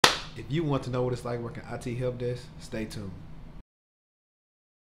If you want to know what it's like working IT help desk, stay tuned.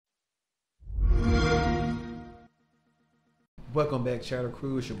 Welcome back, Chatter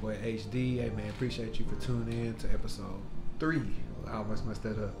Crew. It's your boy HD. Hey man, appreciate you for tuning in to episode 3. I almost messed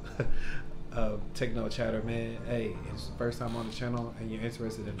that up. Techno Chatter, man. Hey, it's the first time on the channel and you're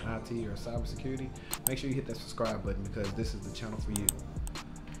interested in IT or cybersecurity, make sure you hit that subscribe button because this is the channel for you.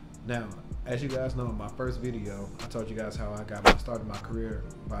 Now, as you guys know, in my first video, I told you guys how I started my career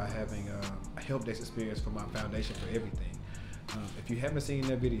by having a help desk experience for my foundation for everything. If you haven't seen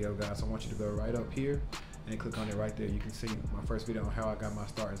that video, guys, I want you to go right up here and click on it right there. You can see my first video on how I got my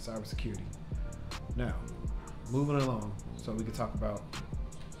start in cybersecurity. Now, moving along, so we can talk about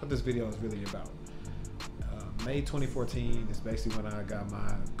what this video is really about. May 2014 is basically when I got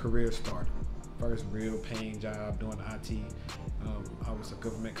my career started. First real paying job doing IT. I was a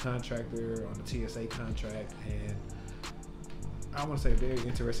government contractor on a TSA contract, and I want to say a very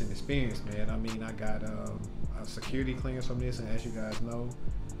interesting experience, man. I mean, I got a security clearance from this, and as you guys know,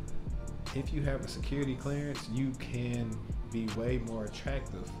 if you have a security clearance, you can be way more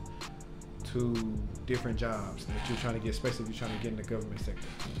attractive to different jobs that you're trying to get, especially if you're trying to get in the government sector.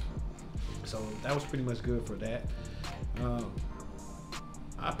 So that was pretty much good for that.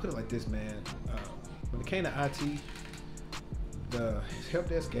 I put it like this, man. When it came to IT, the help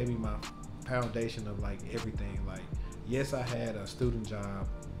desk gave me my foundation of like everything. Like, yes, I had a student job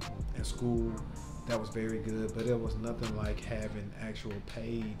in school that was very good, but it was nothing like having actual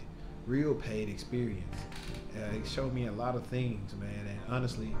paid, real paid experience. It showed me a lot of things, man. And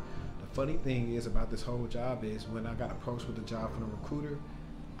honestly, the funny thing is about this whole job is when I got approached with the job from the recruiter,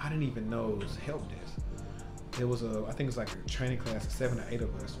 I didn't even know it was help desk. It was I think it was like a training class of 7 or 8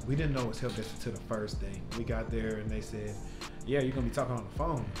 of us. We didn't know it was help desk until the first day. We got there and they said, yeah, you're gonna be talking on the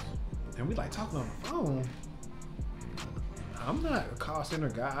phone. And we like, talking on the phone? I'm not a call center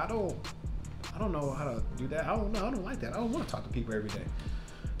guy. I don't know how to do that. I don't like that. I don't want to talk to people every day.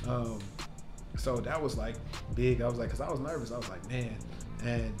 So that was like big. I was like, cause I was nervous. I was like, man.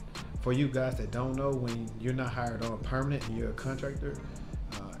 And for you guys that don't know, when you're not hired on permanent and you're a contractor,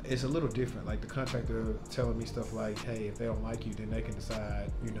 it's a little different. Like the contractor telling me stuff like, hey, if they don't like you, then they can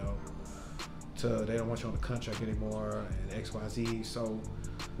decide, you know, they don't want you on the contract anymore and X, Y, Z. So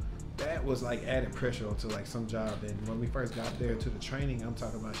that was like added pressure onto like some job. And when we first got there to the training, I'm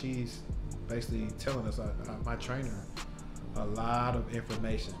talking about, she's basically telling us, my trainer, a lot of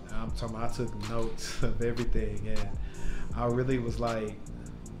information. I'm talking about, I took notes of everything, and I really was like,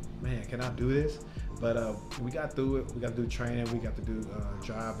 man, can I do this? But we got through it. We got to do training. We got to do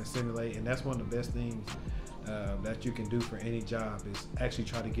drive and simulate, and that's one of the best things that you can do for any job is actually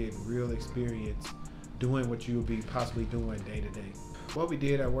try to get real experience doing what you would be possibly doing day to day. What we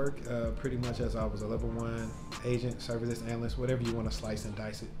did at work, pretty much as I was a level 1 agent, service desk analyst, whatever you want to slice and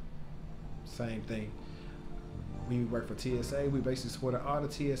dice it, same thing. We worked for TSA. We basically supported all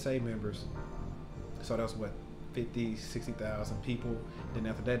the TSA members. So that was what, 50, 60,000 people. Then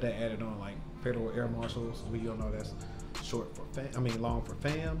after that, they added on like federal air marshals. We all know that's short for long for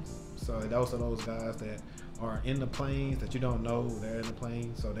FAMs. So those are those guys that are in the planes that you don't know they're in the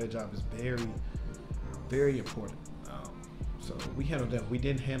plane. So their job is very, very important. So we handled them. We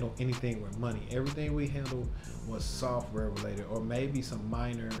didn't handle anything with money. Everything we handled was software related, or maybe some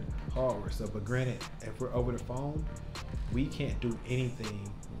minor hardware stuff. But granted, if we're over the phone, we can't do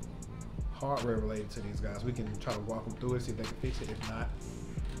anything hardware related to these guys. We can try to walk them through it, see if they can fix it. If not,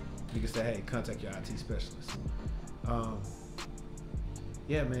 we can say, hey, contact your IT specialist.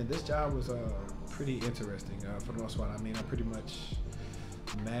 Yeah, man, this job was pretty interesting for the most part. I mean, I pretty much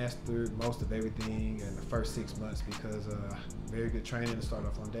mastered most of everything in the first 6 months because very good training to start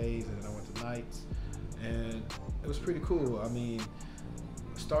off on days, and then I went to nights, and it was pretty cool. I mean,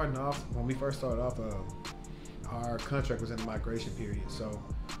 starting off, when we first started off, our contract was in the migration period, so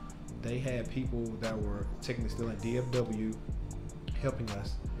they had people that were technically still in DFW helping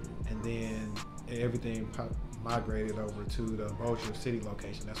us, and then everything migrated over to the Bossier City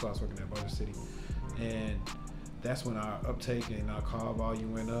location. That's why I was working at Bossier City, and that's when our uptake and our call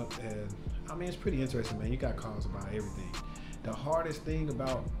volume went up. And I mean, it's pretty interesting, man. You got calls about everything. The hardest thing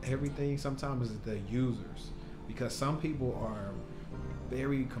about everything sometimes is the users, because some people are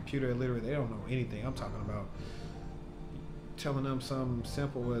very computer illiterate. They don't know anything. I'm talking about telling them something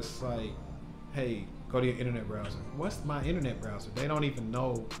simple as like, hey, go to your internet browser. What's my internet browser? They don't even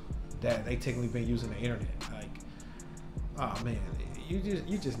know that they technically been using the internet. Like, oh man, you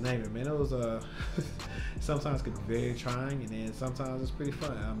just name it, man. It was sometimes could be very trying, and then sometimes it's pretty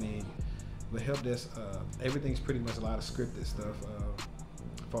fun. I mean, with help desk, everything's pretty much a lot of scripted stuff.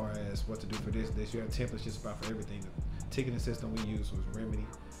 As far as what to do for this, you have templates just about for everything. The ticketing system we used was Remedy.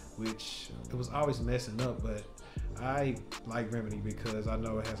 which it was always messing up, but I like Remedy because I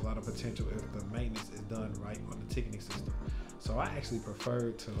know it has a lot of potential if the maintenance is done right on the ticketing system. So I actually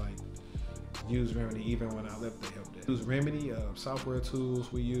preferred to like use Remedy even when I left the help desk. Use Remedy. Software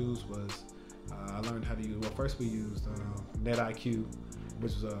tools we used was I learned how to use. Well, first we used NetIQ,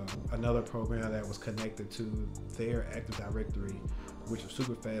 which was another program that was connected to their Active Directory, which was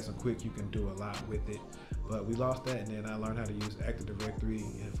super fast and quick. You can do a lot with it. But we lost that, and then I learned how to use Active Directory.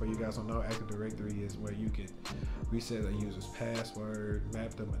 And for you guys who don't know, Active Directory is where you can reset a user's password,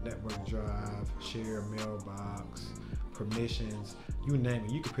 map them a network drive, share a mailbox, permissions, you name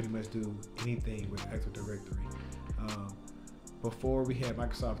it. You can pretty much do anything with Active Directory. Before we had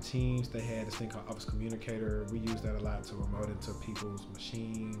Microsoft Teams, they had this thing called Office Communicator. We used that a lot to remote into people's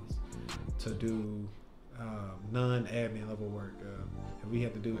machines to do non-admin level work. If we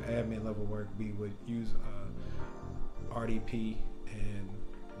had to do admin level work, we would use RDP and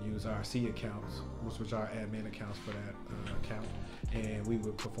use our C accounts, which was our admin accounts for that account, and we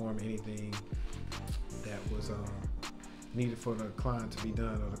would perform anything that was needed for the client to be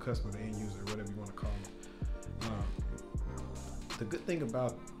done, or the customer, the end user, whatever you want to call it. The good thing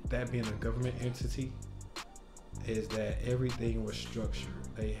about that being a government entity is that everything was structured.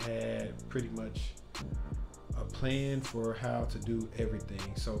 They had pretty much a plan for how to do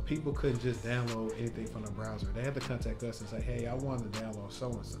everything. So people couldn't just download anything from the browser. They had to contact us and say, hey, I want to download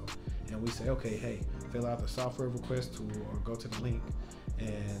so-and-so. And we say, okay, hey, fill out the software request tool or go to the link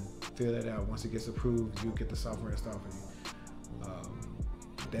and fill that out. Once it gets approved, you'll get the software installed for you.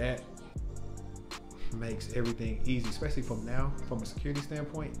 That makes everything easy, especially from a security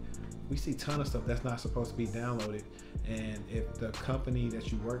standpoint. We see a ton of stuff that's not supposed to be downloaded, and if the company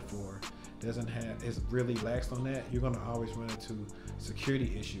that you work for is really lax on that, you're going to always run into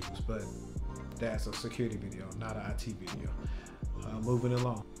security issues. But that's a security video, not an IT video. Moving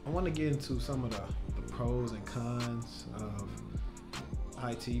along, I want to get into some of the pros and cons of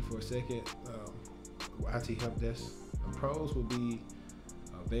IT for a second. IT help desk. The pros will be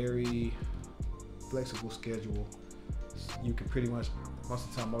a very flexible schedule. You can pretty much, most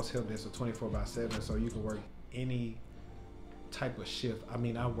of the time, most help desks are 24/7, so you can work any type of shift. I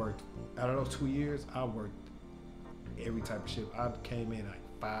mean, I worked, out of those 2 years, I worked every type of shift. I came in at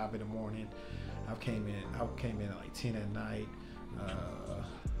like 5 in the morning. I came in at like 10 at night.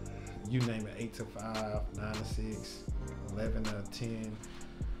 You name it, 8 to 5, 9 to 6, 11 to 10,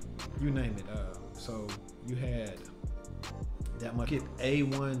 you name it. So you had that much. Get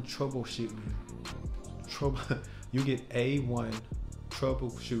A1 troubleshooting. You get A1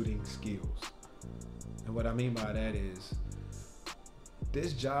 troubleshooting skills. And what I mean by that is,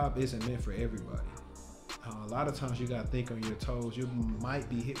 this job isn't meant for everybody. A lot of times you gotta think on your toes. You might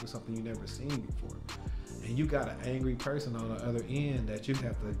be hit with something you've never seen before. And you got an angry person on the other end that you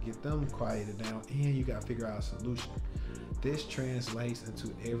have to get them quieted down, and you gotta figure out a solution. This translates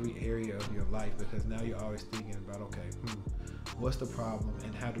into every area of your life, because now you're always thinking about, okay, what's the problem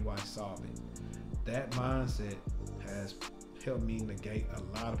and how do I solve it? That mindset has helped me negate a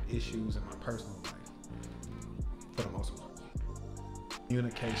lot of issues in my personal life, for the most part.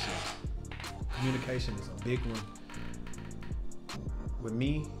 Communication. Communication is a big one. With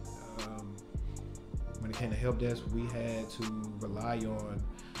me, when it came to help desk, we had to rely on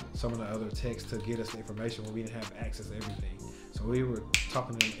some of the other techs to get us the information when we didn't have access to everything. So we were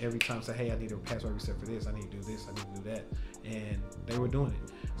talking to them every time, say, hey, I need a password reset for this, I need to do this, I need to do that. And they were doing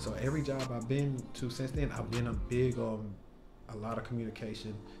it. So every job I've been to since then, I've been big on a lot of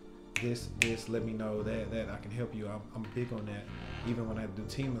communication. This, let me know that I can help you. I'm big on that, even when I do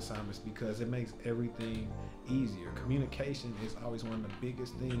team assignments, because it makes everything easier. Communication is always one of the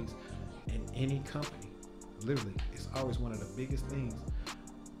biggest things in any company. Literally, it's always one of the biggest things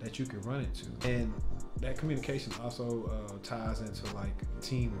that you can run into. And that communication also ties into like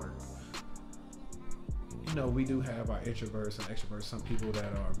teamwork. You know, we do have our introverts and extroverts, some people that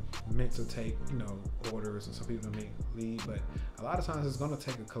are meant to take, orders, and some people that may lead, but a lot of times it's going to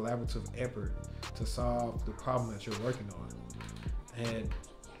take a collaborative effort to solve the problem that you're working on. And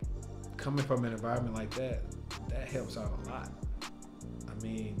coming from an environment like that, that helps out a lot. I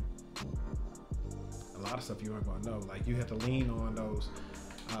mean, a lot of stuff you aren't going to know. Like, you have to lean on those.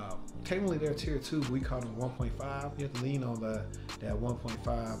 Technically, they're tier 2, but we call them 1.5. You have to lean on that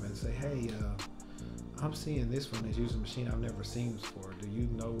 1.5 and say, hey, I'm seeing this from this user machine I've never seen before. Do you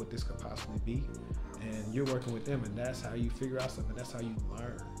know what this could possibly be? And you're working with them, and that's how you figure out something. That's how you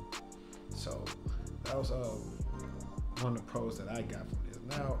learn. So that was one of the pros that I got from this.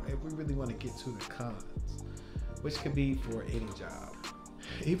 Now, if we really want to get to the cons, which could be for any job,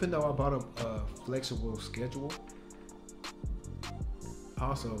 even though I brought up a flexible schedule,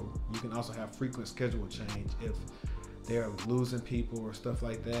 also, you can also have frequent schedule change if they're losing people or stuff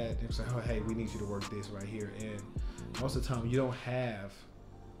like that. They say, oh, hey, we need you to work this right here. And most of the time you don't have,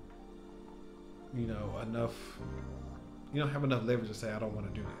 you don't have enough leverage to say, I don't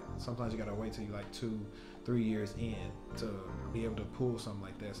want to do that. Sometimes you got to wait till you like 2-3 years in to be able to pull something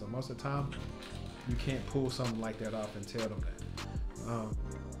like that. So most of the time you can't pull something like that off and tell them that.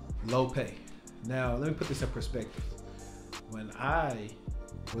 Low pay. Now, let me put this in perspective. When I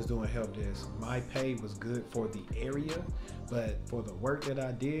was doing help desk, my pay was good for the area, but for the work that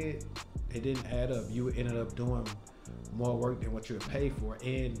I did, it didn't add up. You ended up doing more work than what you were paid for.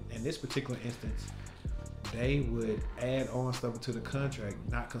 And in this particular instance, they would add on stuff to the contract,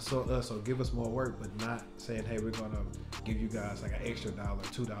 not consult us or give us more work, but not saying, hey, we're gonna give you guys like an extra $1,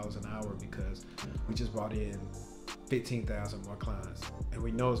 $2 an hour because we just brought in 15,000 more clients and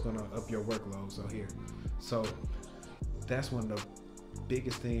we know it's gonna up your workload. So here, so that's one of the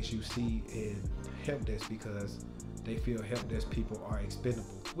biggest things you see in help desk, because they feel help desk people are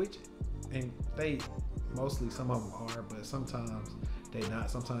expendable, which, and they mostly, some of them are, but sometimes they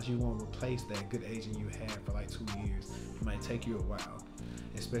not. Sometimes you won't replace that good agent you had for like 2 years. It might take you a while,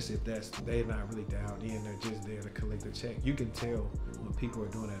 especially if they're not really down in, they're just there to collect a check. You can tell when people are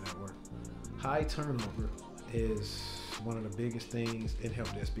doing that at work. High turnover is one of the biggest things in help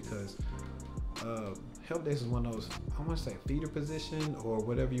desk, because help desk is one of those, I want to say feeder position or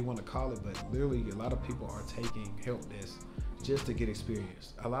whatever you want to call it, but literally a lot of people are taking help desk just to get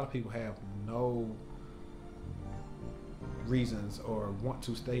experience. A lot of people have no reasons or want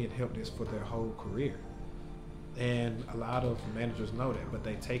to stay in help desk for their whole career, and a lot of managers know that, but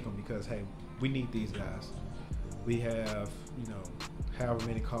they take them because, hey, we need these guys. We have, however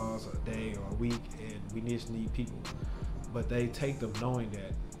many calls a day or a week, and we just need people. But they take them knowing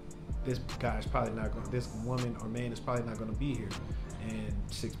that this guy's probably not going, this woman or man is probably not going to be here in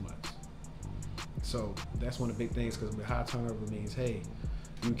 6 months. So that's one of the big things, because with high turnover means, hey,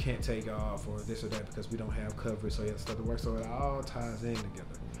 you can't take off or this or that because we don't have coverage, so you have to start to work. So it all ties in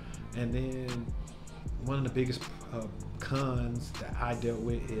together. And then one of the biggest cons that I dealt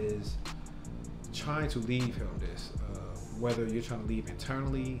with is trying to leave help desk. Whether you're trying to leave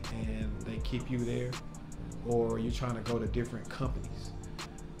internally and they keep you there, or you're trying to go to different companies.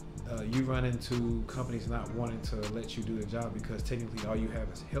 You run into companies not wanting to let you do the job because technically all you have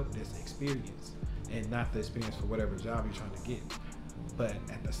is help desk experience and not the experience for whatever job you're trying to get. But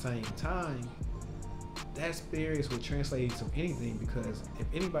at the same time, that experience will translate into anything, because if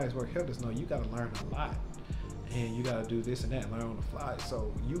anybody's worked help desk, you got to learn a lot, and you got to do this and that, learn on the fly.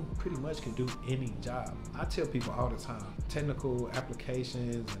 So you pretty much can do any job. I tell people all the time, technical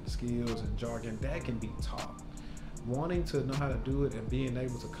applications and skills and jargon, that can be taught. Wanting to know how to do it and being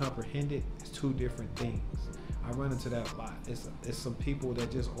able to comprehend it is two different things. I run into that a lot. It's some people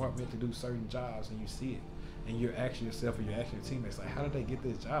that just aren't meant to do certain jobs, and you see it, and you're asking yourself or you're asking your teammates, like, how did they get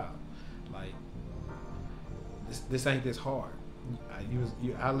this job? Like, this ain't this hard.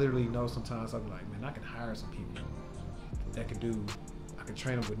 I literally know sometimes I'm like, man, I can hire some people that I can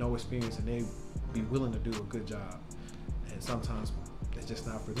train them with no experience, and they be willing to do a good job. And sometimes it's just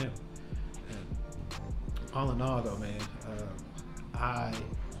not for them. And all in all, though, man, I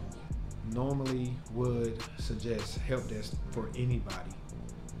normally would suggest help desk for anybody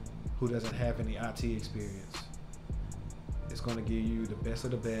who doesn't have any IT experience. It's going to give you the best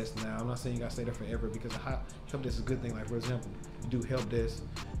of the best. Now, I'm not saying you got to stay there forever, because help desk is a good thing. Like, for example, you do help desk,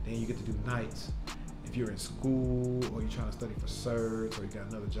 then you get to do nights. If you're in school or you're trying to study for certs or you got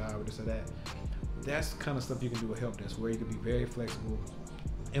another job or this or that, that's the kind of stuff you can do with help desk, where you can be very flexible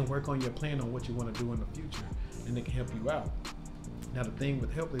and work on your plan on what you want to do in the future, and it can help you out. Now, the thing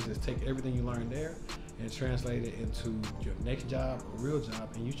with help desk is take everything you learned there and translate it into your next job, a real job,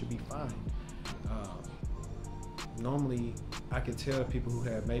 and you should be fine. Normally, I can tell people who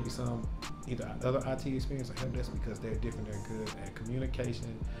have maybe some either other IT experience or help desk, because they're different. They're good at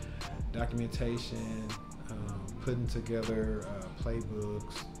communication, documentation, putting together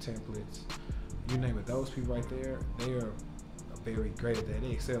playbooks, templates, you name it. Those people right there, they are very great at that.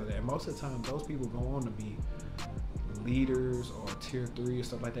 They excel at that. And most of the time, those people go on to be leaders or tier 3 or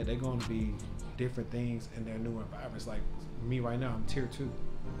stuff like that. They're going to be different things in their new environments. Like me right now, I'm tier 2.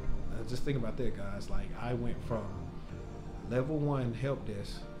 Just think about that, guys. Like, I went from level 1 help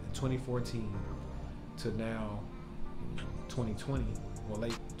desk in 2014 to now 2020, well,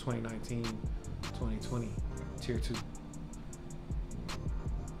 late 2019, 2020, tier 2.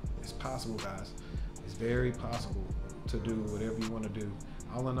 It's possible, guys. It's very possible to do whatever you want to do.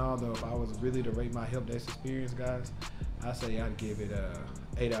 All in all, though, if I was really to rate my help desk experience, guys, I say I'd give it a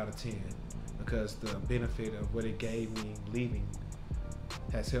 8 out of 10, because the benefit of what it gave me leaving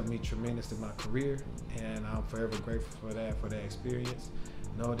has helped me tremendous in my career, and I'm forever grateful for that experience.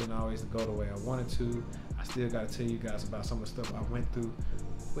 No, it didn't always go the way I wanted to. I still got to tell you guys about some of the stuff I went through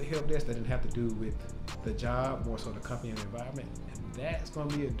with help desk that didn't have to do with the job, more so the company and the environment, and that's going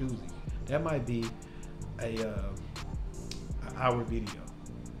to be a doozy. That might be an hour video.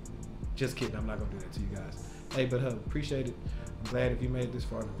 Just kidding, I'm not going to do that to you guys. Hey, but appreciate it. I'm glad if you made it this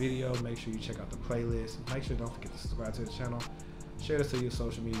far in the video. Make sure you check out the playlist. Make sure don't forget to subscribe to the channel. Share this to your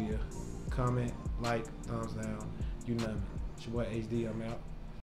social media. Comment, like, thumbs down, you name it. It's your boy HD, I'm out.